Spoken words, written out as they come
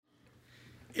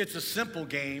It's a simple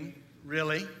game,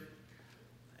 really.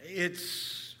 It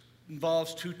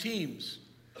involves two teams.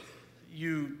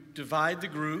 You divide the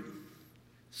group,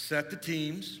 set the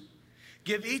teams,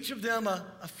 give each of them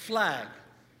a flag.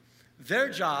 Their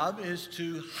job is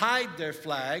to hide their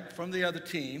flag from the other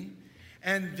team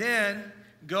and then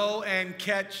go and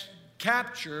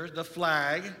capture the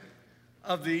flag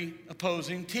of the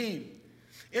opposing team.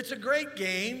 It's a great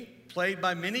game played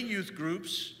by many youth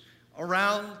groups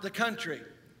around the country.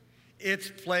 It's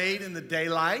played in the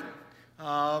daylight.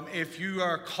 If you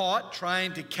are caught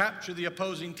trying to capture the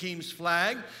opposing team's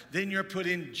flag, then you're put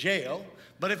in jail.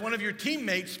 But if one of your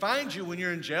teammates finds you when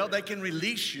you're in jail, they can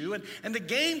release you. And the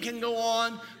game can go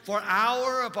on for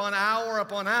hour upon hour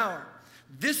upon hour.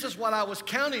 This is what I was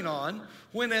counting on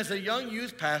when, as a young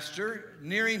youth pastor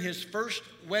nearing his first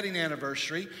wedding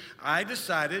anniversary, I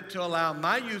decided to allow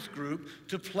my youth group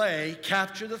to play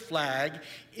Capture the Flag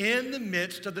in the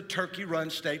midst of the Turkey Run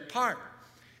State Park.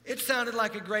 It sounded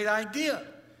like a great idea,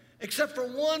 except for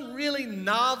one really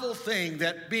novel thing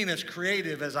that, being as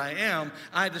creative as I am,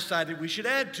 I decided we should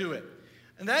add to it.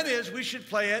 And that is, we should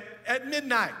play it at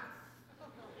midnight,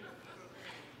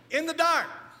 in the dark.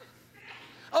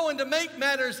 Oh, and to make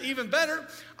matters even better,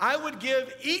 I would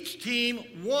give each team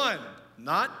one,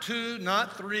 not two,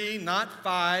 not three, not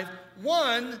five,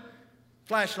 one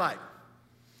flashlight,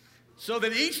 so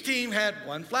that each team had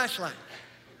one flashlight.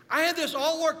 I had this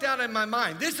all worked out in my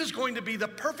mind. This is going to be the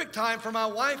perfect time for my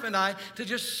wife and I to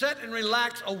just sit and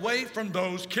relax away from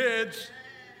those kids.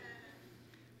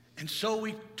 And so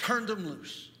we turned them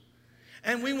loose.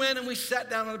 And we went and we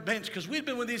sat down on a bench because we'd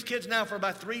been with these kids now for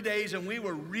about 3 days and we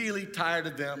were really tired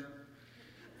of them.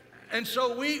 And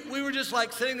so we were just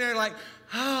like sitting there like,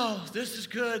 oh, this is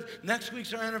good. Next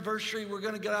week's our anniversary. We're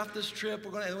going to get off this trip.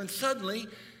 And when suddenly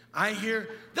I hear,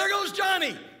 there goes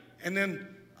Johnny. And then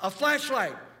a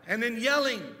flashlight. And then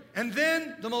yelling. And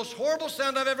then the most horrible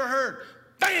sound I've ever heard.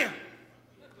 Bam!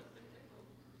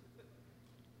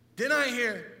 Then I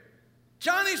hear,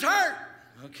 Johnny's hurt.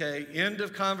 Okay, end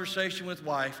of conversation with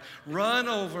wife. Run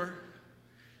over.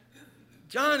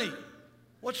 Johnny,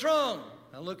 what's wrong?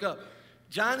 I look up.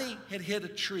 Johnny had hit a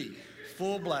tree,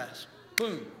 full blast.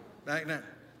 Boom, back down.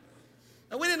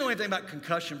 Now, we didn't know anything about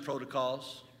concussion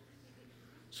protocols.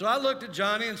 So I looked at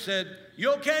Johnny and said,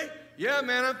 you okay? Yeah,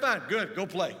 man, I'm fine. Good, go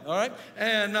play, all right?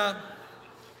 And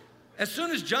as soon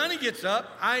as Johnny gets up,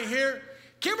 I hear,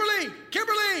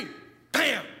 Kimberly,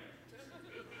 bam!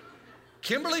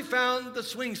 Kimberly found the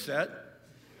swing set.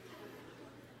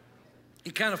 He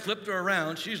kind of flipped her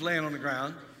around. She's laying on the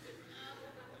ground.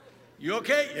 You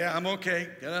okay? Yeah, I'm okay.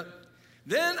 Get up.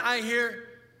 Then I hear,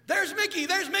 there's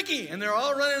Mickey. And they're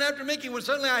all running after Mickey when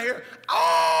suddenly I hear,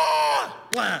 oh!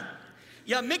 Blah.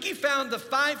 Yeah, Mickey found the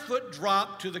 5-foot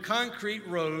drop to the concrete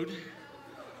road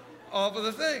off of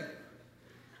the thing.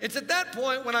 It's at that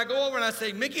point when I go over and I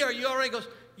say, Mickey, are you all right? He goes,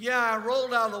 yeah, I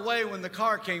rolled out of the way when the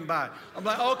car came by. I'm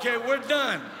like, okay, we're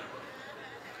done.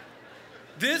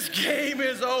 This game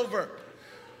is over.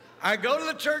 I go to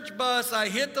the church bus, I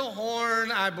hit the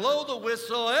horn, I blow the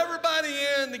whistle, everybody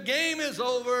in, the game is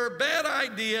over, bad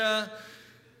idea.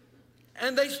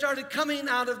 And they started coming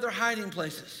out of their hiding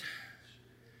places.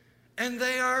 And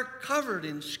they are covered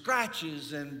in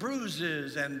scratches and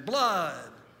bruises and blood.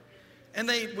 And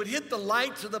they would hit the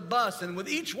lights of the bus, and with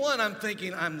each one, I'm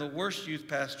thinking, I'm the worst youth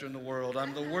pastor in the world.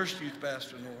 I'm the worst youth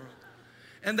pastor in the world.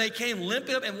 And they came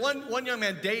limping up, and one young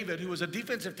man, David, who was a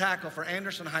defensive tackle for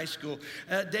Anderson High School,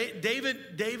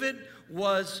 David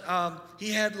was,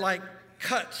 he had like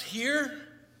cuts here,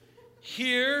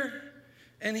 here,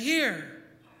 and here.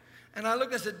 And I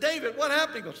looked and I said, David, what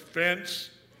happened? He goes, fence.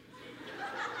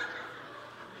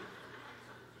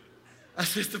 I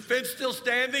said, is the fence still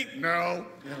standing? No.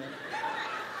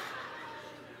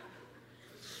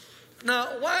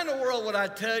 Now, why in the world would I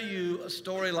tell you a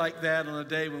story like that on a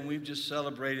day when we've just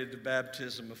celebrated the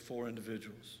baptism of 4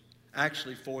 individuals?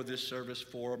 Actually, for this service,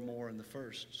 4 more in the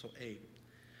first, so 8.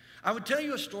 I would tell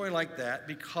you a story like that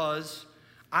because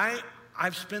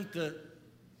I've spent the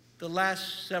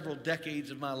last several decades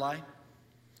of my life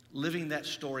living that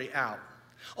story out.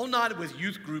 Oh, not with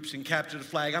youth groups and Capture the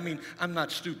Flag. I mean, I'm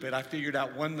not stupid. I figured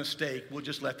out one mistake. We'll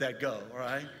just let that go, all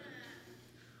right?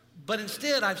 But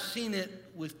instead, I've seen it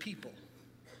with people.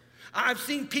 I've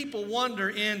seen people wander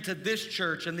into this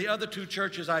church and the other 2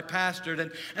 churches I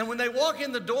pastored, and when they walk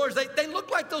in the doors, they look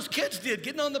like those kids did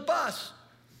getting on the bus.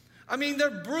 I mean,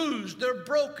 they're bruised, they're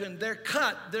broken, they're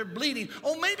cut, they're bleeding.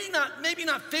 Oh, maybe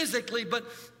not physically,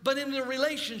 but in their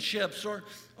relationships or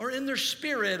in their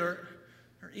spirit or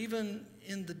even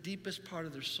in the deepest part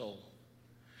of their soul.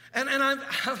 And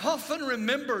I've often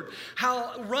remembered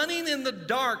how running in the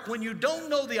dark when you don't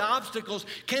know the obstacles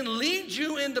can lead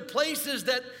you into places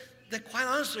that quite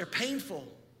honestly are painful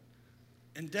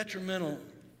and detrimental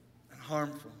and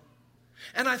harmful.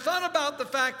 And I thought about the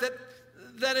fact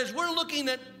that as we're looking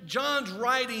at John's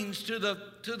writings to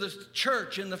the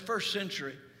church in the first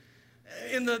century,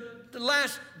 in the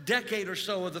last decade or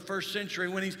so of the first century,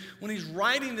 when he's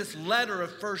writing this letter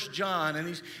of 1 John, and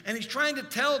he's trying to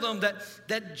tell them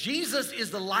that Jesus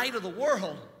is the light of the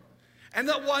world, and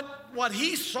that what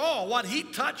he saw, what he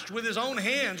touched with his own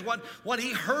hands, what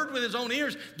he heard with his own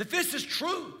ears, that this is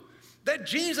true. That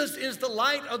Jesus is the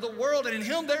light of the world, and in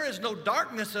him there is no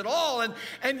darkness at all.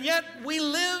 And yet we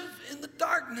live in the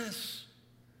darkness.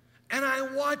 And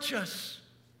I watch us,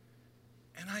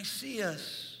 and I see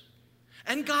us.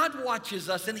 And God watches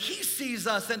us, and he sees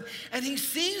us, and he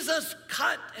sees us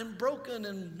cut and broken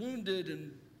and wounded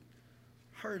and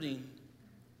hurting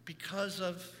because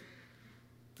of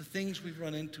the things we've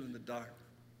run into in the dark.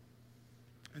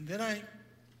 And then I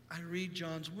read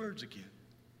John's words again.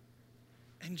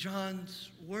 And John's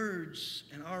words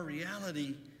and our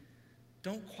reality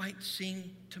don't quite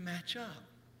seem to match up.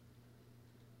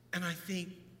 And I think,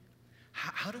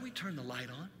 how do we turn the light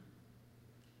on?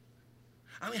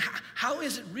 I mean, how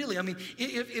is it really? I mean,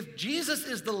 if Jesus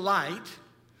is the light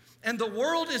and the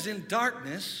world is in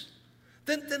darkness,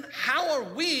 then how are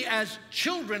we as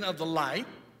children of the light?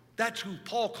 That's who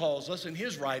Paul calls us in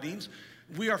his writings.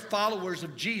 We are followers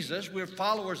of Jesus. We're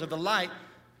followers of the light.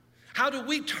 How do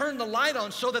we turn the light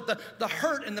on so that the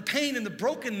hurt and the pain and the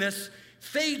brokenness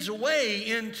fades away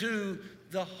into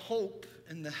the hope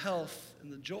and the health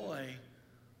and the joy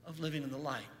of living in the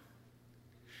light?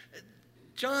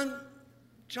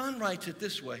 John writes it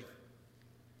this way.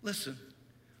 Listen,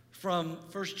 from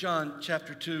 1 John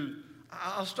chapter 2,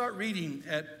 I'll start reading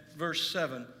at verse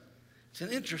 7. It's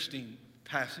an interesting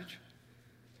passage.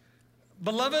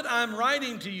 Beloved, I'm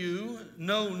writing to you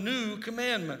no new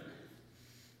commandment,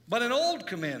 but an old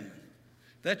commandment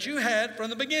that you had from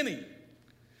the beginning.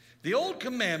 The old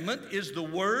commandment is the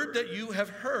word that you have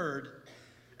heard.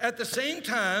 At the same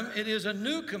time, it is a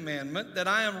new commandment that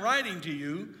I am writing to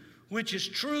you, which is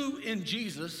true in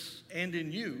Jesus and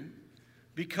in you,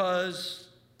 because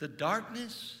the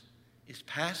darkness is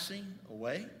passing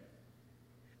away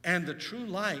and the true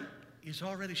light is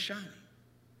already shining.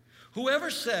 Whoever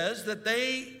says that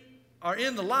they are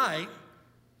in the light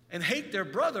and hate their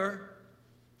brother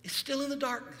is still in the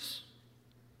darkness.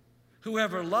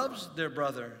 Whoever loves their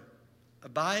brother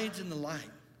abides in the light,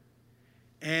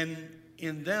 and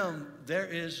in them there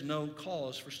is no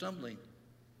cause for stumbling.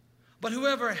 But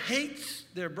whoever hates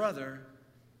their brother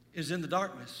is in the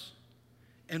darkness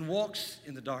and walks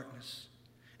in the darkness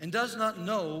and does not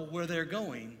know where they're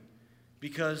going,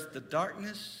 because the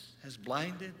darkness has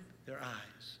blinded their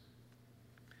eyes.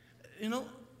 You know,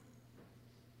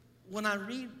 when I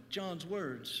read John's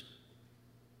words,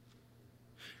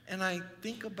 and I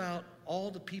think about all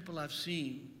the people I've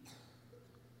seen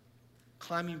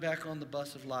climbing back on the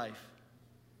bus of life,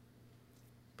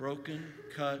 broken,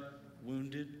 cut,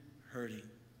 wounded, hurting,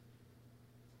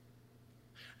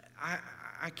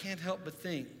 I can't help but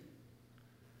think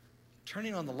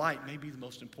turning on the light may be the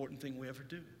most important thing we ever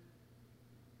do.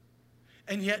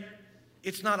 And yet,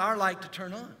 it's not our light to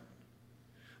turn on.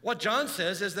 What John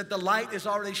says is that the light is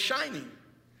already shining,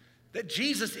 that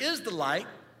Jesus is the light,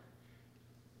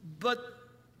 but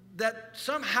that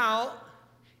somehow,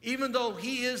 even though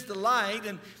he is the light,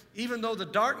 and even though the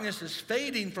darkness is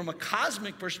fading from a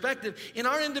cosmic perspective, in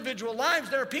our individual lives,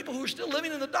 there are people who are still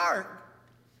living in the dark.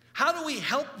 How do we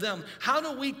help them? How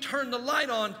do we turn the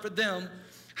light on for them?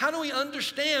 How do we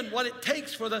understand what it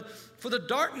takes for the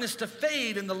darkness to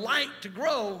fade and the light to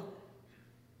grow?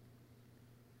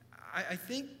 I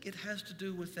think it has to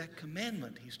do with that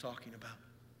commandment he's talking about.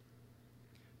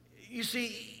 You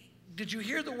see, did you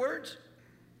hear the words?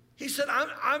 He said,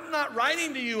 I'm not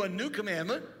writing to you a new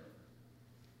commandment.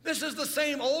 This is the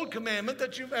same old commandment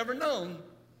that you've ever known.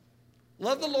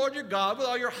 Love the Lord your God with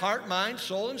all your heart, mind,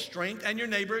 soul, and strength, and your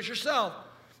neighbor as yourself.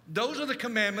 Those are the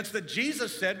commandments that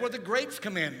Jesus said were the greatest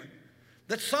commandment,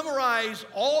 that summarize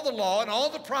all the law and all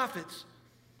the prophets,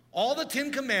 all the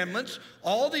 10 commandments,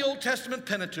 all the Old Testament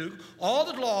Pentateuch, all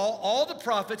the law, all the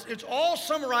prophets. It's all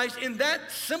summarized in that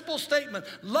simple statement.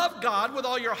 Love God with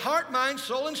all your heart, mind,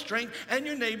 soul, and strength, and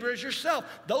your neighbor as yourself.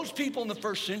 Those people in the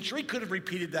first century could have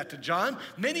repeated that to John.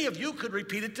 Many of you could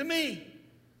repeat it to me.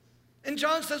 And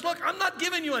John says, look, I'm not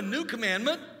giving you a new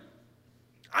commandment.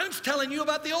 I'm just telling you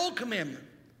about the old commandment.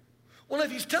 Well,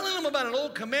 if he's telling them about an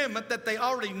old commandment that they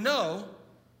already know,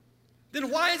 then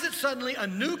why is it suddenly a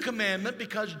new commandment?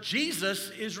 Because Jesus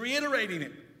is reiterating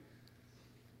it.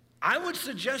 I would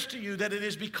suggest to you that it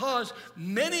is because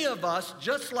many of us,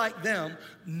 just like them,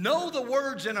 know the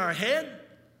words in our head.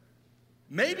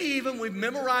 Maybe even we've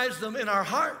memorized them in our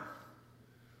heart.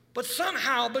 But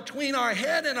somehow between our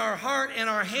head and our heart and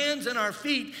our hands and our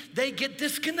feet, they get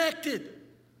disconnected.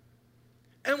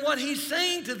 And what he's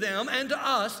saying to them and to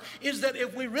us is that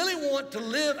if we really want to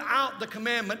live out the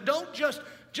commandment, don't just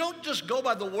go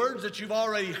by the words that you've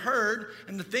already heard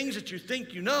and the things that you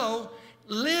think you know.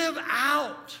 Live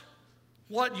out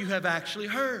what you have actually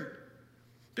heard.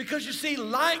 Because you see,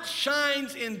 light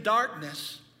shines in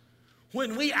darkness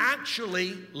when we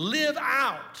actually live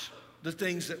out the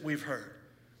things that we've heard.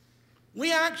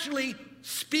 We actually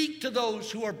speak to those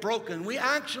who are broken. We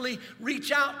actually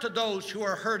reach out to those who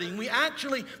are hurting. We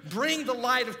actually bring the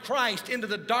light of Christ into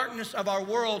the darkness of our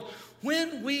world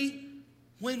when we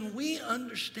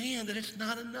understand that it's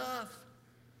not enough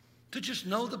to just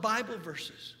know the Bible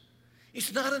verses.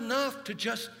 It's not enough to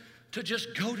just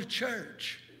go to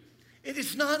church. It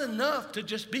is not enough to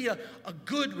just be a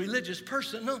good religious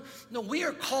person. No, we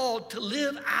are called to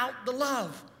live out the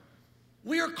love.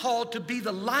 We are called to be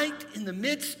the light in the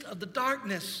midst of the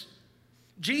darkness.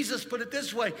 Jesus put it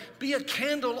this way, be a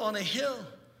candle on a hill.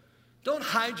 Don't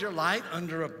hide your light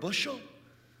under a bushel,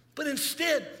 but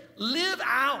instead live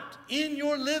out in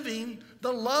your living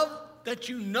the love that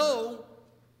you know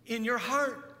in your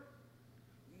heart.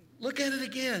 Look at it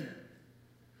again.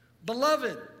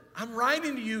 Beloved, I'm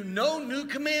writing to you no new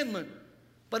commandment,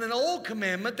 but an old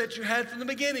commandment that you had from the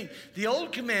beginning. The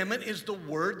old commandment is the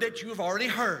word that you have already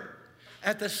heard.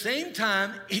 At the same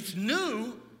time, it's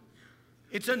new.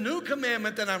 It's a new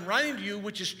commandment that I'm writing to you,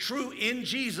 which is true in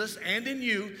Jesus and in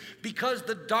you, because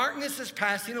the darkness is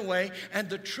passing away and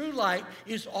the true light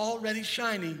is already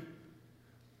shining.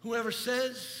 Whoever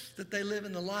says that they live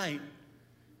in the light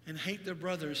and hate their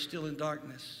brother is still in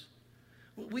darkness.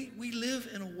 We live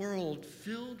in a world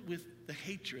filled with the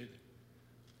hatred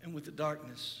and with the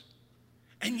darkness.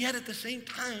 And yet at the same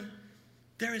time,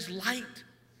 there is light.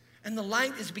 And the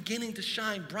light is beginning to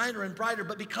shine brighter and brighter.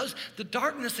 But because the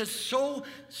darkness has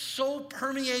so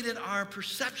permeated our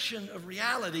perception of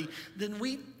reality, then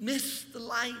we miss the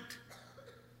light.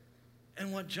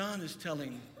 And what John is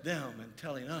telling them and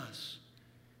telling us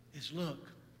is,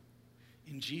 look,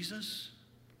 in Jesus,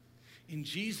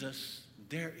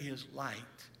 there is light.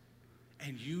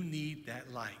 And you need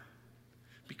that light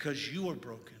because you are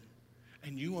broken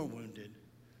and you are wounded,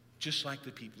 just like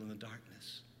the people in the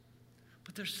darkness.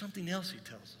 But there's something else he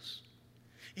tells us.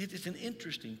 It's an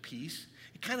interesting piece.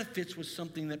 It kind of fits with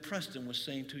something that Preston was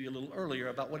saying to you a little earlier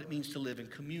about what it means to live in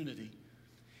community.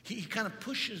 He kind of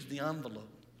pushes the envelope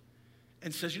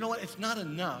and says, you know what, it's not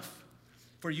enough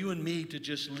for you and me to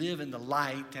just live in the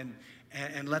light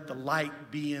and let the light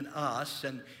be in us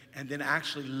and then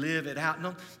actually live it out.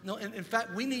 No. In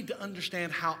fact, we need to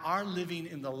understand how our living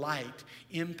in the light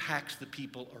impacts the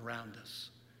people around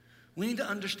us. We need to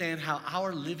understand how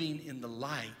our living in the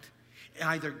light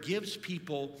either gives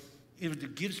people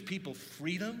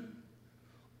freedom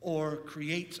or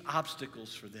creates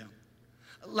obstacles for them.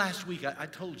 Last week, I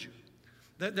told you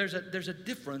that there's a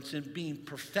difference in being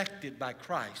perfected by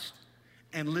Christ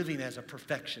and living as a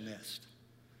perfectionist.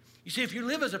 You see, if you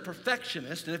live as a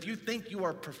perfectionist and if you think you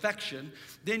are perfection,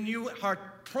 then you are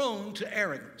prone to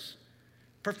arrogance.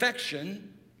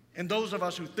 Perfection, and those of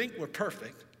us who think we're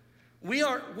perfect, we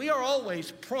are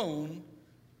always prone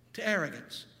to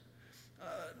arrogance.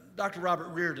 Dr. Robert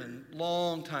Reardon,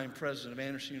 longtime president of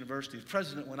Anderson University, the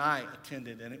president when I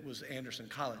attended, and it was Anderson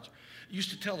College, used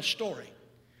to tell a story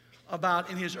about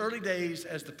in his early days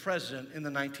as the president in the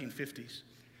 1950s.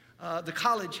 The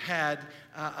college had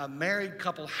a married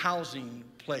couple housing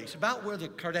place, about where the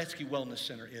Kardetsky Wellness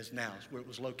Center is now, is where it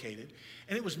was located.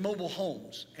 And it was mobile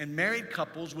homes, and married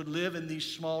couples would live in these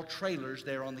small trailers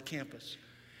there on the campus.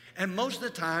 And most of the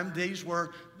time, these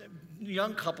were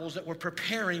young couples that were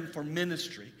preparing for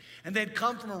ministry. And they'd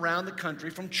come from around the country,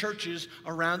 from churches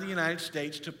around the United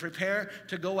States to prepare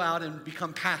to go out and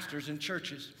become pastors in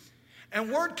churches.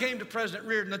 And word came to President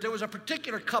Reardon that there was a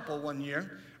particular couple one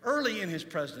year, early in his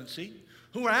presidency,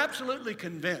 who were absolutely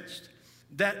convinced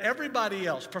that everybody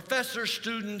else, professors,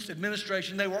 students,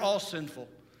 administration, they were all sinful.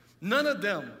 None of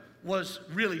them was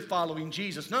really following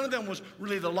Jesus. None of them was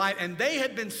really the light, and they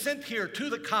had been sent here to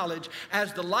the college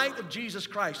as the light of Jesus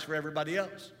Christ for everybody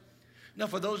else. Now,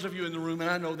 for those of you in the room, and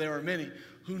I know there are many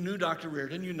who knew Dr.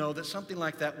 Reardon, you know that something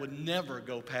like that would never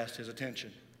go past his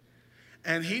attention.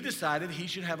 And he decided he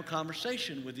should have a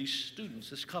conversation with these students,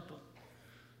 this couple.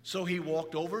 So he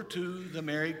walked over to the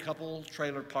married couple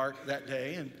trailer park that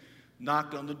day and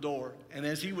knocked on the door. And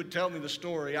as he would tell me the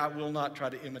story, I will not try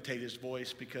to imitate his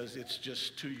voice because it's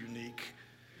just too unique.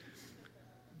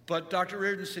 But Dr.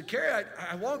 Reardon said, Carrie,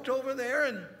 I walked over there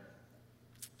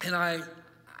and I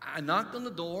knocked on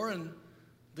the door, and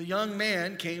the young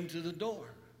man came to the door.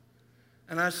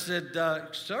 And I said,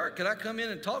 sir, could I come in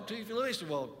and talk to you? He said,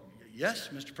 well, yes,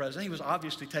 Mr. President. He was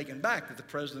obviously taken back that the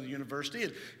president of the university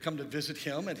had come to visit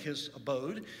him at his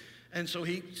abode. And so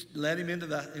he led him into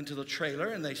the trailer,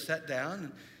 and they sat down.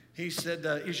 And he said,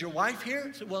 is your wife here?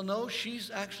 I said, well, no,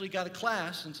 she's actually got a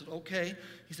class. And said, okay.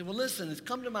 He said, well, listen, it's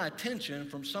come to my attention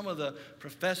from some of the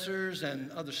professors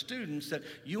and other students that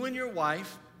you and your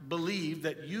wife believe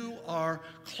that you are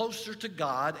closer to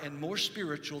God and more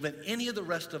spiritual than any of the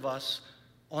rest of us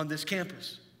on this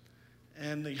campus.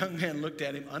 And the young man looked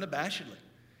at him unabashedly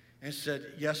and said,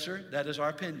 yes, sir, that is our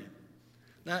opinion.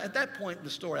 Now, at that point in the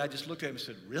story, I just looked at him and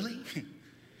said, really?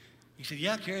 He said,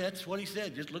 yeah, Carrie, that's what he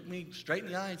said. Just looked me straight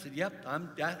in the eye and said, yep, I'm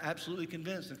absolutely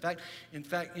convinced. In fact,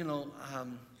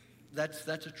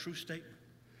 that's a true statement.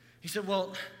 He said,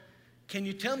 well, can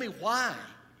you tell me why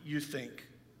you think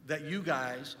that you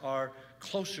guys are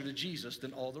closer to Jesus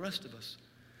than all the rest of us?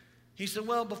 He said,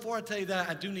 well, before I tell you that,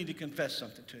 I do need to confess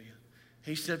something to you.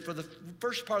 He said, for the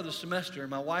first part of the semester,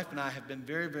 my wife and I have been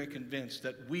very, very convinced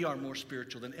that we are more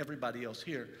spiritual than everybody else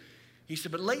here. He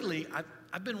said, but lately,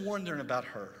 I've been wondering about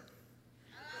her.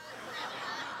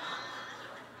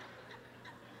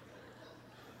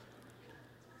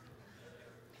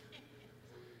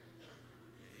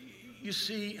 You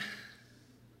see,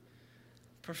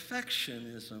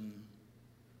 perfectionism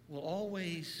will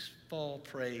always fall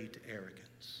prey to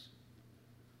arrogance.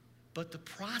 But the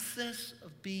process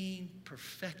of being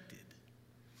perfected,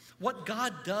 what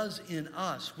God does in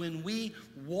us when we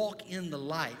walk in the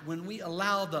light, when we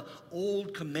allow the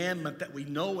old commandment that we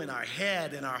know in our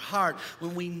head, in our heart,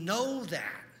 when we know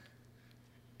that,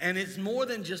 and it's more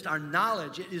than just our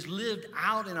knowledge, it is lived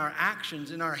out in our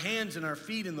actions, in our hands, in our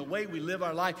feet, in the way we live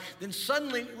our life, then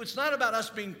suddenly it's not about us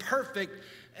being perfect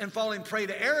and falling prey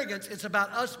to arrogance, it's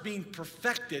about us being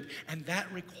perfected, and that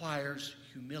requires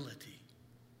humility.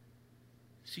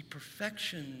 See,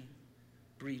 perfection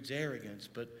breeds arrogance,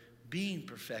 but being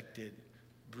perfected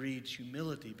breeds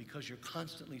humility because you're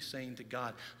constantly saying to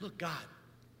God, look, God,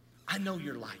 I know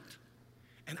you're light,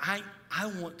 and I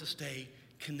want to stay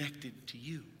connected to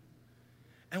you.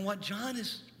 And what John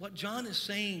is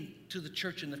saying to the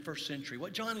church in the first century,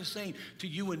 what John is saying to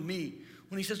you and me,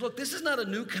 when he says, look, this is not a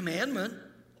new commandment.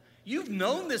 You've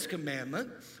known this commandment,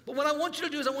 but what I want you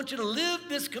to do is I want you to live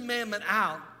this commandment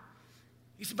out.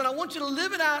 He said, but I want you to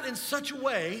live it out in such a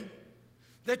way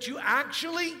that you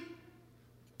actually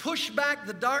push back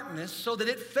the darkness so that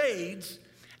it fades,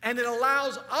 and it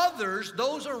allows others,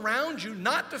 those around you,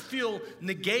 not to feel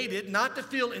negated, not to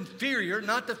feel inferior,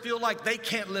 not to feel like they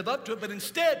can't live up to it, but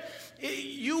instead,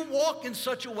 you walk in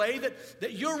such a way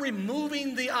that you're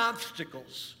removing the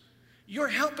obstacles. You're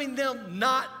helping them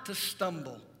not to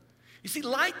stumble. You see,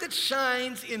 light that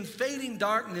shines in fading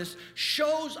darkness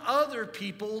shows other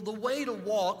people the way to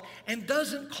walk and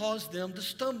doesn't cause them to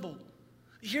stumble.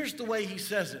 Here's the way he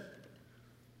says it.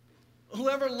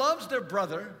 Whoever loves their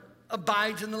brother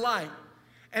abides in the light,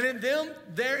 and in them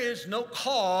there is no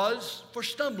cause for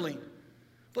stumbling.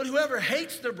 But whoever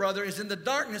hates their brother is in the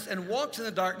darkness and walks in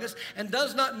the darkness and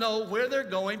does not know where they're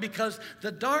going because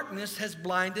the darkness has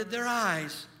blinded their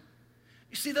eyes.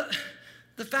 You see,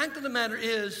 the fact of the matter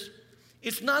is,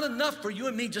 it's not enough for you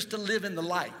and me just to live in the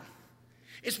light.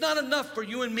 It's not enough for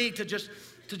you and me to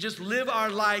just live our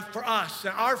life for us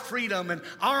and our freedom and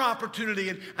our opportunity.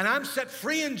 And I'm set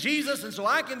free in Jesus, and so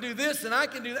I can do this and I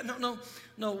can do that.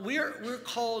 No, we're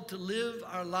called to live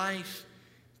our life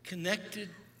connected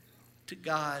to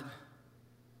God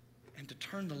and to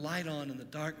turn the light on in the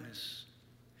darkness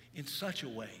in such a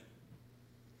way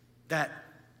that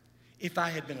if I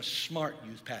had been a smart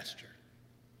youth pastor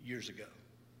years ago,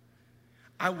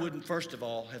 I wouldn't, first of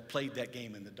all, have played that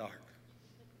game in the dark.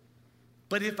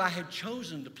 But if I had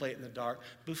chosen to play it in the dark,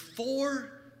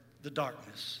 before the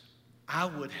darkness, I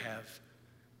would have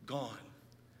gone.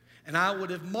 And I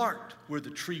would have marked where the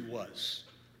tree was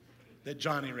that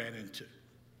Johnny ran into.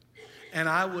 And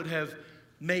I would have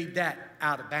made that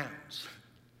out of bounds.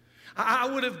 I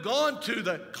would have gone to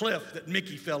the cliff that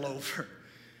Mickey fell over.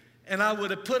 And I would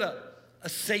have put a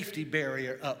safety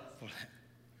barrier up for that.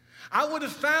 I would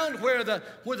have found where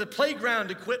the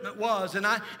playground equipment was, and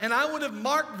I would have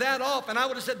marked that off, and I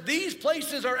would have said, these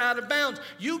places are out of bounds.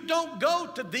 You don't go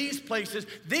to these places.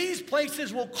 These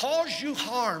places will cause you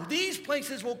harm. These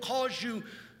places will cause you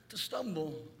to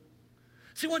stumble.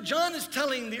 See, what John is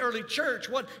telling the early church,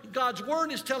 what God's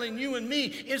word is telling you and me,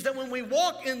 is that when we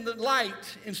walk in the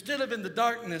light instead of in the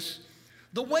darkness,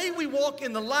 The way we walk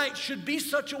in the light should be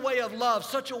such a way of love,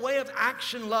 such a way of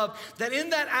action love, that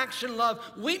in that action love,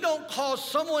 we don't cause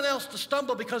someone else to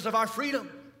stumble because of our freedom.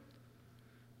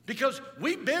 Because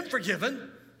we've been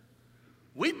forgiven.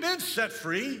 We've been set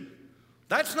free.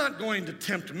 That's not going to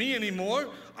tempt me anymore.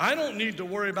 I don't need to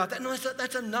worry about that. No,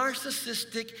 that's a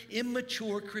narcissistic,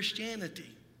 immature Christianity.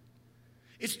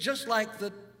 It's just like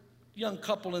the young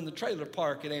couple in the trailer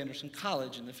park at Anderson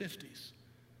College in the 50s.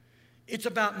 It's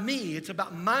about me. It's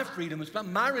about my freedom. It's about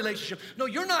my relationship. No,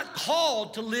 you're not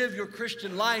called to live your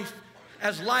Christian life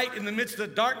as light in the midst of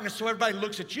the darkness so everybody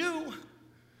looks at you.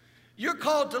 You're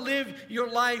called to live your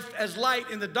life as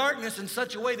light in the darkness in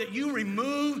such a way that you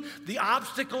remove the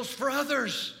obstacles for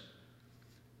others.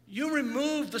 You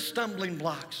remove the stumbling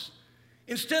blocks.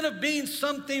 Instead of being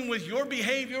something with your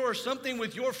behavior or something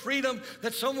with your freedom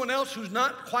that someone else who's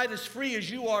not quite as free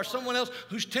as you are, someone else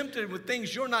who's tempted with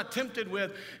things you're not tempted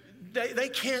with, they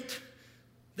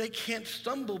can't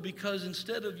stumble, because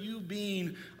instead of you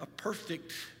being a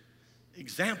perfect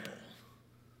example,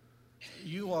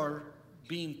 you are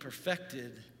being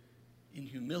perfected in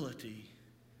humility,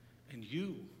 and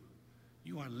you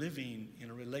are living in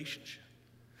a relationship.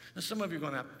 Now, some of you are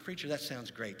going, preacher, that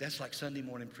sounds great. That's like Sunday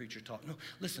morning preacher talk. No,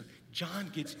 listen, John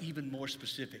gets even more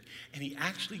specific, and he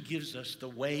actually gives us the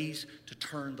ways to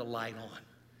turn the light on.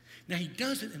 Now, he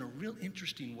does it in a real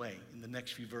interesting way in the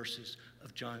next few verses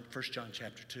of 1 John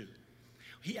chapter 2.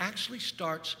 He actually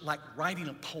starts like writing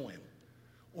a poem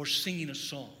or singing a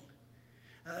song.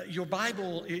 Your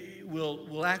Bible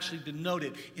will actually denote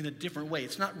it in a different way.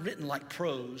 It's not written like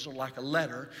prose or like a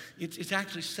letter. It's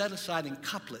actually set aside in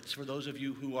couplets for those of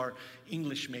you who are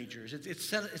English majors. It's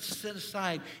set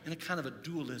aside in a kind of a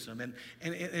dualism. And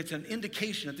it's an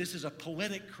indication that this is a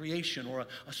poetic creation or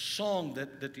a song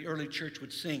that the early church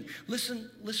would sing.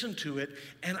 Listen to it,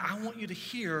 and I want you to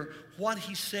hear what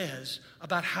he says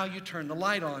about how you turn the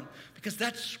light on, because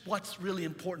that's what's really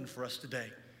important for us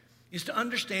today. Is to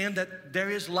understand that there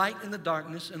is light in the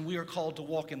darkness, and we are called to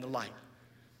walk in the light.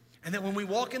 And that when we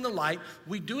walk in the light,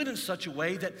 we do it in such a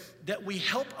way that we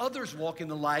help others walk in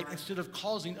the light instead of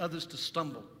causing others to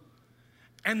stumble.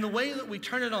 And the way that we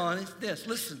turn it on is this.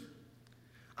 Listen,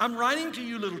 I'm writing to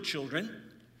you, little children,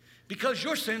 because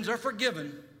your sins are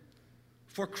forgiven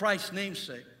for Christ's name's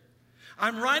sake.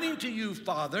 I'm writing to you,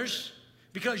 fathers,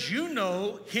 because you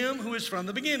know him who is from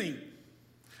the beginning.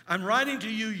 I'm writing to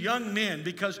you, young men,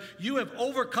 because you have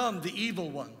overcome the evil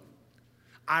one.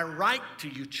 I write to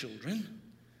you, children,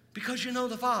 because you know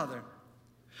the Father.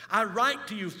 I write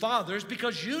to you, fathers,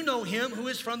 because you know him who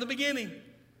is from the beginning.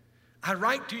 I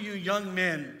write to you, young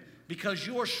men, because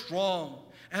you are strong,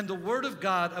 and the word of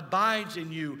God abides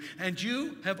in you, and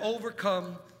you have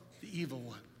overcome the evil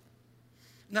one.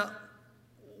 Now,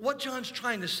 what John's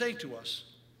trying to say to us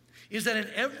is that in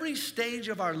every stage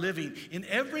of our living, in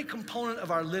every component of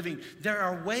our living, there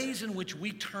are ways in which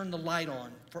we turn the light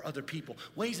on for other people,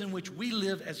 ways in which we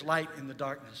live as light in the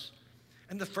darkness.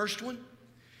 And the first one,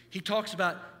 he talks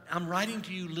about, I'm writing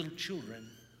to you, little children,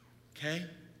 okay?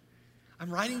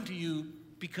 I'm writing to you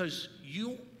because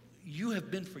you have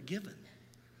been forgiven.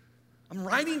 I'm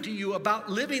writing to you about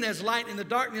living as light in the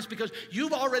darkness because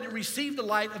you've already received the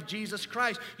light of Jesus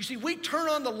Christ. You see, we turn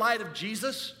on the light of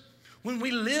Jesus when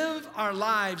we live our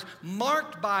lives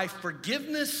marked by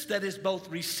forgiveness that is both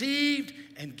received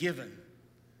and given.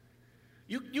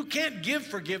 You can't give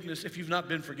forgiveness if you've not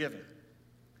been forgiven.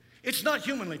 It's not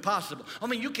humanly possible. I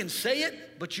mean, you can say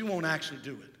it, but you won't actually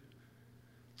do it.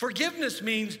 Forgiveness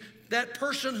means that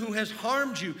person who has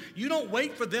harmed you, you don't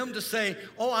wait for them to say,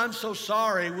 oh, I'm so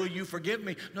sorry, will you forgive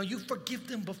me? No, you forgive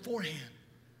them beforehand.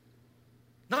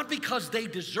 Not because they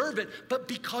deserve it, but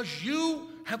because you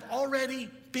have already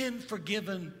been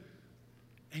forgiven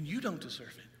and you don't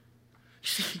deserve it. You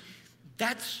see,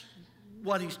 that's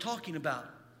what he's talking about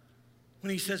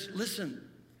when he says, listen,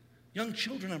 young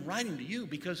children, I'm writing to you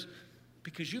because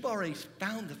you've already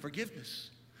found the forgiveness.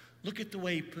 Look at the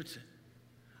way he puts it.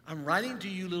 I'm writing to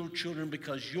you, little children,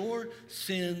 because your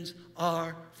sins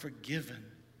are forgiven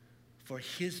for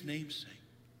his name's sake.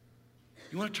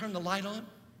 You want to turn the light on?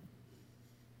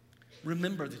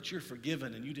 Remember that you're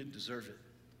forgiven and you didn't deserve it.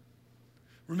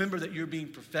 Remember that you're being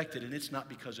perfected and it's not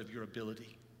because of your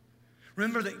ability.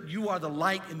 Remember that you are the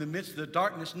light in the midst of the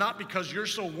darkness, not because you're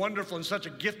so wonderful and such a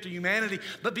gift to humanity,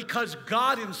 but because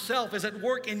God himself is at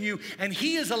work in you and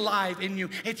he is alive in you.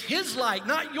 It's his light,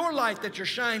 not your light, that you're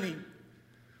shining.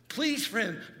 Please,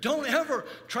 friend, don't ever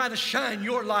try to shine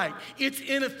your light. It's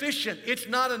inefficient. It's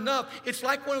not enough. It's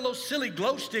like one of those silly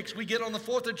glow sticks we get on the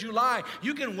 4th of July.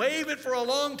 You can wave it for a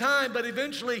long time, but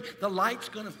eventually the light's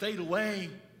going to fade away.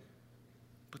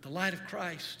 But the light of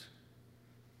Christ,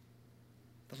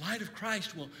 The light of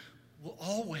Christ will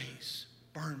always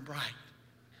burn bright.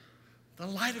 The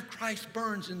light of Christ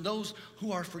burns in those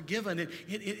who are forgiven.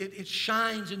 It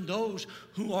shines in those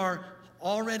who are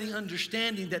already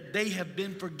understanding that they have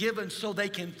been forgiven so they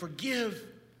can forgive.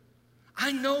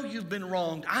 I know you've been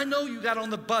wronged. I know you got on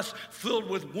the bus filled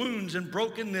with wounds and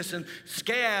brokenness and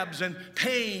scabs and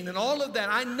pain and all of that.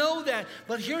 I know that.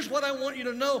 But here's what I want you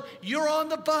to know. You're on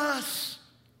the bus.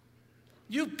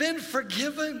 You've been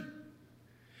forgiven.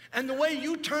 And the way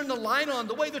you turn the light on,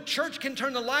 the way the church can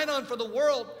turn the light on for the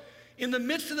world in the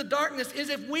midst of the darkness is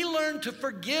if we learn to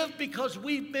forgive because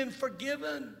we've been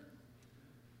forgiven.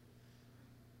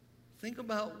 Think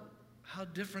about how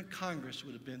different Congress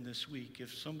would have been this week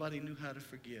if somebody knew how to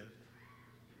forgive.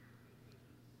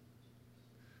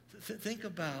 Think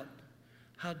about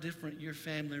how different your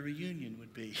family reunion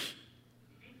would be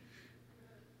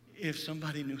if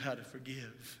somebody knew how to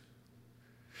forgive.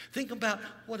 Think about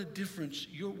what a difference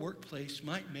your workplace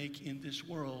might make in this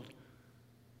world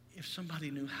if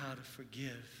somebody knew how to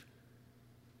forgive.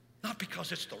 Not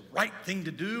because it's the right thing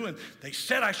to do and they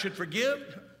said I should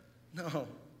forgive. No.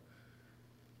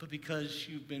 But because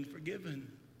you've been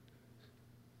forgiven.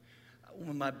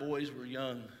 When my boys were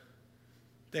young,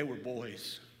 they were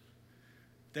boys.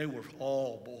 They were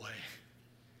all boy.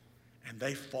 And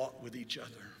they fought with each other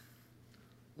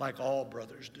like all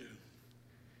brothers do.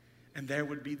 And there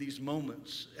would be these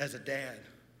moments as a dad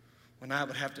when I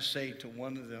would have to say to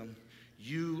one of them,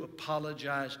 you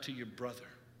apologize to your brother.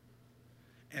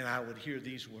 And I would hear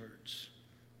these words,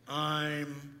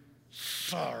 I'm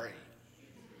sorry.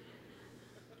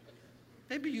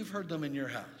 Maybe you've heard them in your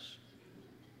house.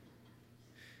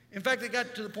 In fact, it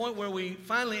got to the point where we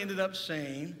finally ended up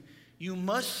saying, you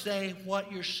must say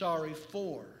what you're sorry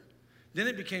for. Then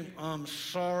it became, I'm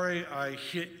sorry I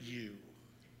hit you.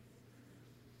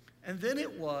 And then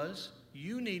it was,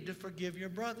 you need to forgive your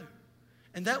brother.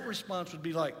 And that response would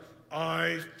be like,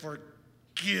 I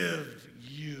forgive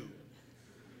you.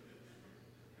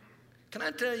 Can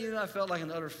I tell you, I felt like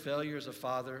an utter failure as a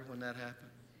father when that happened?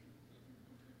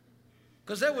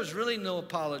 Because there was really no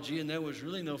apology and there was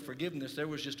really no forgiveness. There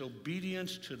was just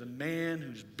obedience to the man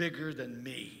who's bigger than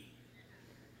me.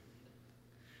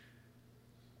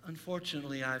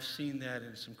 Unfortunately, I've seen that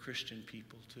in some Christian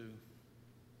people too.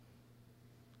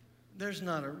 There's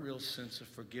not a real sense of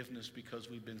forgiveness because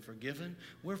we've been forgiven.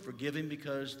 We're forgiven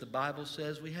because the Bible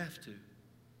says we have to.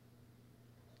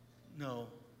 No.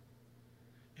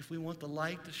 If we want the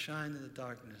light to shine in the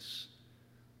darkness,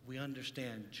 we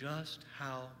understand just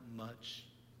how much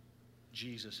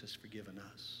Jesus has forgiven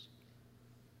us.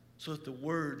 So that the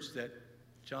words that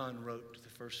John wrote to the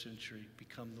first century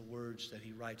become the words that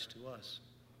he writes to us.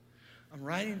 I'm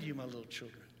writing to you, my little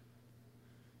children,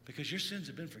 because your sins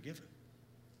have been forgiven.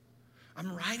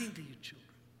 I'm writing to you, children,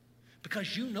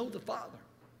 because you know the Father.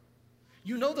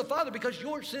 You know the Father because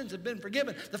your sins have been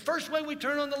forgiven. The first way we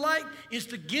turn on the light is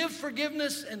to give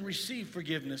forgiveness and receive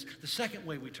forgiveness. The second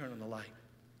way we turn on the light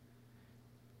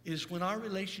is when our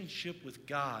relationship with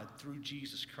God through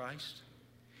Jesus Christ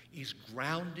is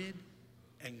grounded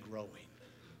and growing.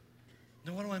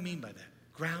 Now, what do I mean by that?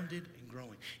 Grounded and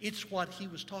growing. It's what he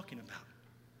was talking about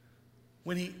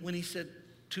when he said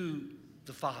to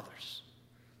the fathers,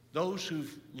 those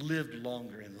who've lived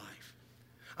longer in life,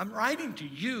 I'm writing to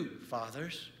you,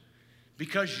 fathers,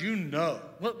 because you know.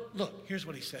 Well, look, here's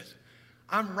what he says.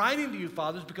 I'm writing to you,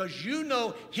 fathers, because you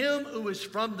know him who is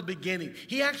from the beginning.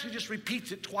 He actually just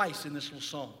repeats it twice in this little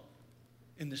song,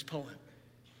 in this poem.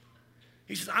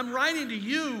 He says, I'm writing to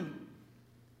you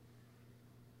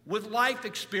with life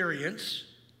experience.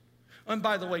 And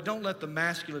by the way, don't let the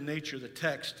masculine nature of the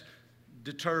text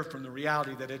deter from the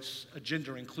reality that it's a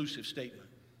gender-inclusive statement.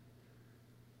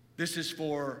 This is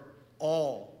for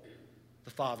all the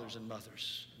fathers and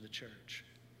mothers in the church.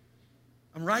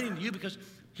 I'm writing to you because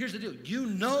here's the deal. You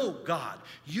know God.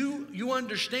 You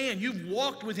understand. You've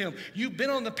walked with him. You've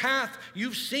been on the path.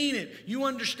 You've seen it. You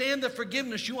understand the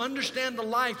forgiveness. You understand the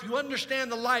life. You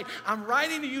understand the light. I'm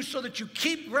writing to you so that you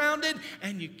keep grounded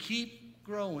and you keep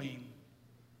growing.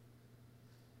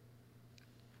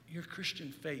 Your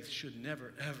Christian faith should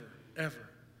never, ever, ever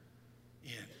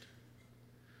end.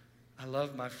 I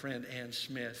love my friend Ann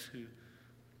Smith,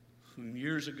 who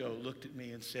years ago looked at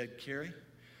me and said, Kerry,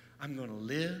 I'm going to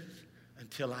live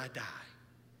until I die.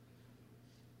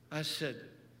 I said,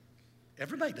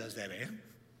 everybody does that, Ann.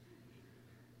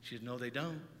 She said, no, they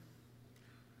don't.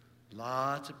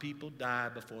 Lots of people die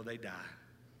before they die.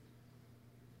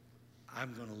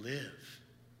 I'm going to live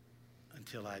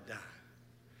until I die.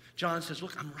 John says,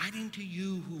 look, I'm writing to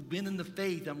you who've been in the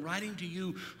faith. I'm writing to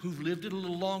you who've lived it a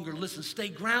little longer. Listen, stay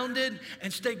grounded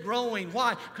and stay growing.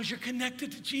 Why? Because you're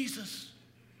connected to Jesus.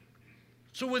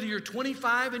 So whether you're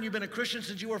 25 and you've been a Christian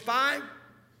since you were 5,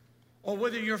 or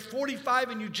whether you're 45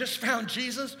 and you just found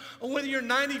Jesus, or whether you're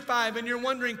 95 and you're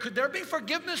wondering, could there be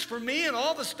forgiveness for me and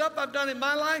all the stuff I've done in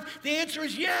my life? The answer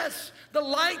is yes. The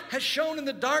light has shone in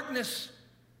the darkness,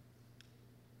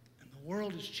 and the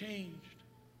world has changed.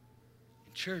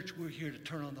 In church, we're here to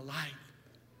turn on the light.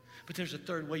 But there's a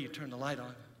third way you turn the light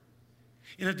on.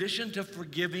 In addition to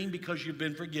forgiving because you've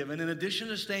been forgiven, in addition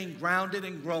to staying grounded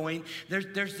and growing, there's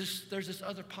this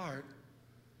other part.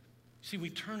 See, we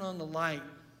turn on the light.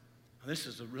 This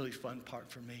is a really fun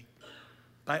part for me.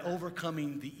 By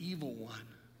overcoming the evil one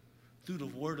through the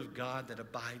word of God that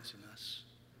abides in us.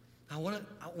 Now,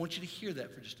 I want you to hear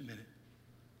that for just a minute.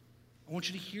 I want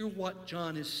you to hear what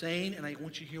John is saying, and I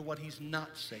want you to hear what he's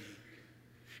not saying.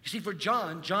 You see, for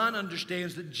John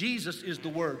understands that Jesus is the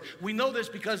Word. We know this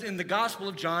because in the Gospel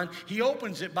of John, he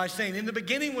opens it by saying, in the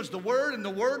beginning was the Word, and the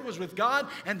Word was with God,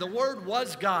 and the Word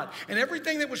was God. And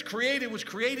everything that was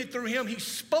created through him. He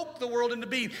spoke the world into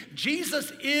being.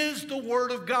 Jesus is the Word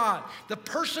of God. The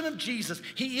person of Jesus,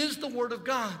 he is the Word of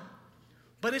God.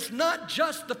 But it's not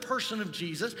just the person of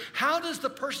Jesus. How does the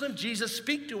person of Jesus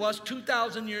speak to us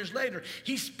 2,000 years later?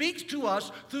 He speaks to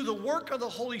us through the work of the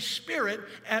Holy Spirit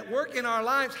at work in our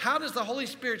lives. How does the Holy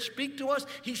Spirit speak to us?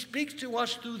 He speaks to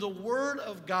us through the Word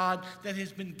of God that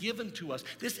has been given to us.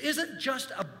 This isn't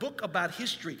just a book about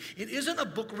history. It isn't a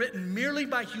book written merely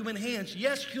by human hands.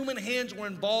 Yes, human hands were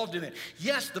involved in it.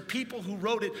 Yes, the people who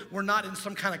wrote it were not in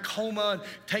some kind of coma and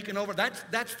taken over.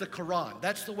 That's the Quran.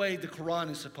 That's the way the Quran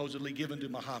is supposedly given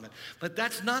to Muhammad. But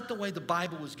that's not the way the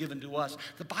Bible was given to us.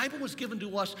 The Bible was given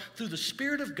to us through the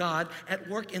Spirit of God at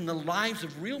work in the lives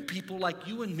of real people like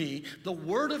you and me, the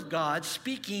Word of God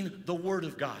speaking the Word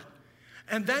of God.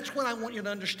 And that's what I want you to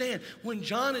understand. When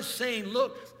John is saying,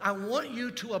 look, I want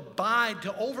you to abide,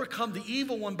 to overcome the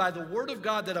evil one by the Word of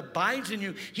God that abides in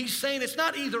you. He's saying it's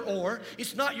not either or.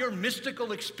 It's not your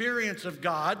mystical experience of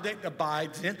God that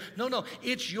abides in. No,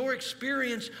 it's your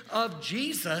experience of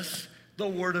Jesus, the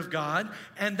Word of God,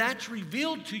 and that's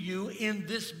revealed to you in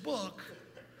this book.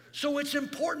 So it's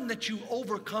important that you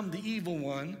overcome the evil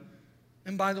one.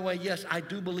 And by the way, yes, I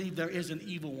do believe there is an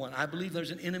evil one. I believe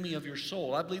there's an enemy of your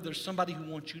soul. I believe there's somebody who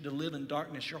wants you to live in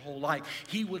darkness your whole life.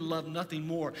 He would love nothing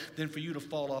more than for you to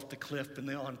fall off the cliff in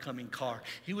the oncoming car.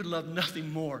 He would love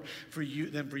nothing more for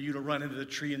you than for you to run into the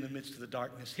tree in the midst of the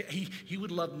darkness. He would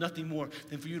love nothing more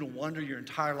than for you to wander your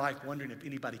entire life wondering if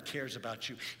anybody cares about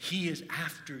you. He is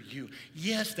after you.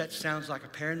 Yes, that sounds like a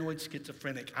paranoid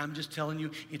schizophrenic. I'm just telling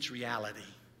you, it's reality.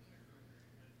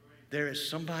 There is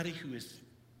somebody who is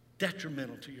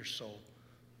detrimental to your soul.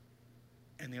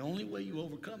 And the only way you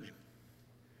overcome him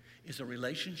is a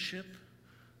relationship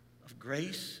of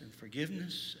grace and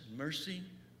forgiveness and mercy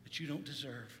that you don't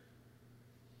deserve.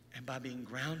 And by being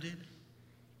grounded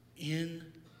in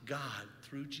God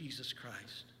through Jesus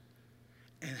Christ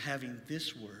and having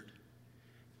this Word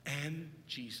and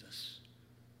Jesus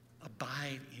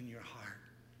abide in your heart.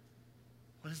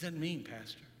 What does that mean,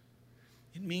 Pastor?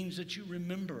 It means that you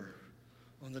remember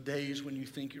on the days when you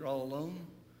think you're all alone,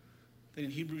 that in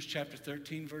Hebrews chapter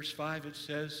 13, verse 5, it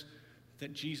says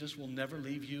that Jesus will never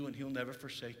leave you and he'll never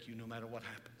forsake you no matter what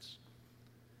happens.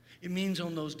 It means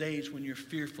on those days when you're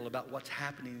fearful about what's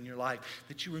happening in your life,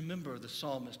 that you remember the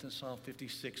psalmist in Psalm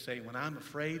 56 saying, when I'm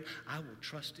afraid, I will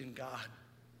trust in God.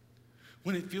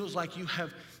 When it feels like you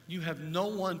have no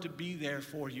one to be there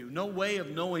for you, no way of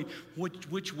knowing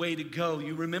which way to go.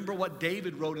 You remember what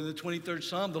David wrote in the 23rd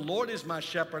Psalm, the Lord is my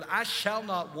shepherd, I shall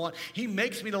not want. He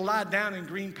makes me to lie down in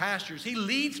green pastures. He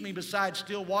leads me beside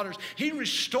still waters. He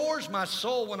restores my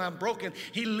soul when I'm broken.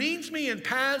 He leads me in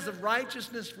paths of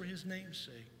righteousness for his name's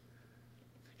sake.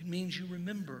 It means you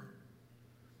remember.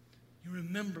 You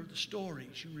remember the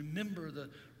stories. You remember the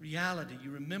reality.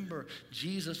 You remember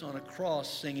Jesus on a cross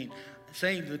saying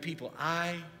to the people,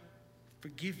 I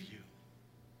forgive you,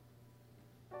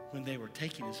 when they were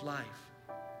taking his life.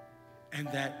 And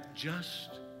that just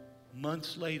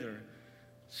months later,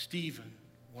 Stephen,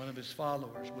 one of his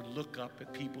followers, would look up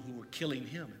at people who were killing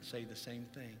him and say the same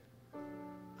thing.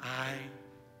 I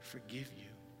forgive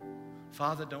you.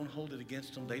 Father, don't hold it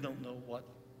against them. They don't know what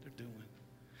they're doing.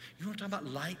 You want to talk about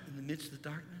light in the midst of the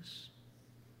darkness?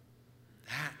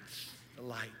 That's the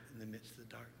light in the midst of the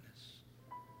darkness.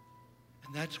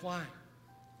 And that's why.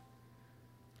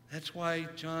 That's why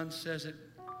John says it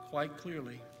quite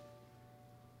clearly.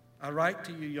 I write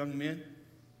to you, young men,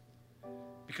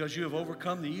 because you have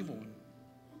overcome the evil one.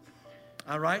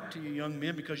 I write to you, young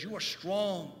men, because you are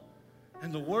strong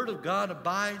and the word of God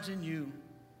abides in you,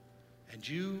 and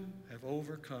you have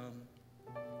overcome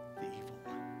the evil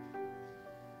one.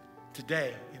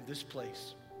 Today, in this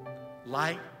place,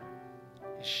 light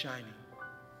is shining,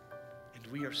 and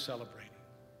we are celebrating.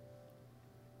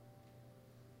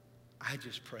 I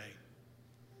just pray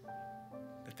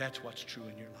that that's what's true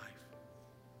in your life.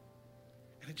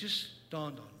 And it just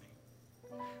dawned on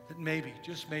me that maybe,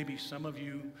 just maybe, some of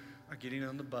you are getting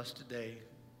on the bus today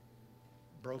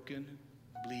broken,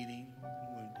 bleeding,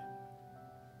 and wounded.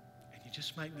 And you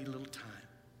just might need a little time.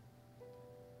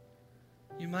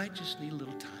 You might just need a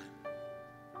little time.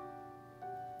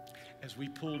 As we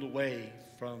pulled away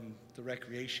from the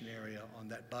recreation area on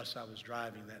that bus I was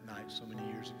driving that night so many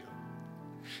years ago,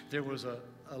 there was a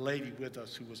lady with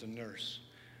us who was a nurse.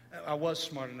 I was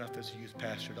smart enough as a youth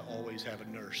pastor to always have a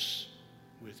nurse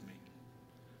with me.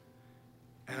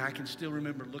 And I can still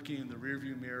remember looking in the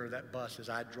rearview mirror of that bus as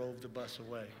I drove the bus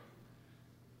away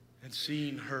and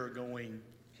seeing her going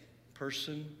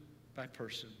person by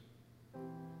person,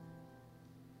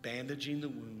 bandaging the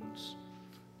wounds,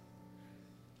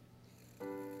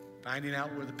 finding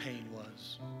out where the pain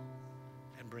was,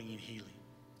 and bringing healing.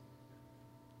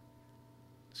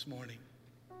 This morning,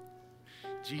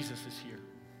 Jesus is here.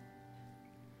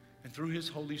 And through his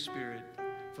Holy Spirit,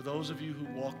 for those of you who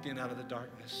walked in out of the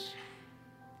darkness,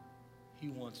 he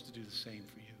wants to do the same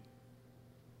for you.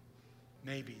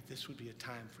 Maybe this would be a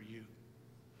time for you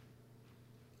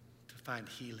to find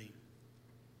healing,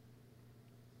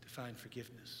 to find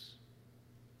forgiveness,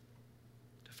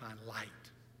 to find light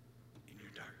in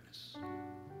your darkness.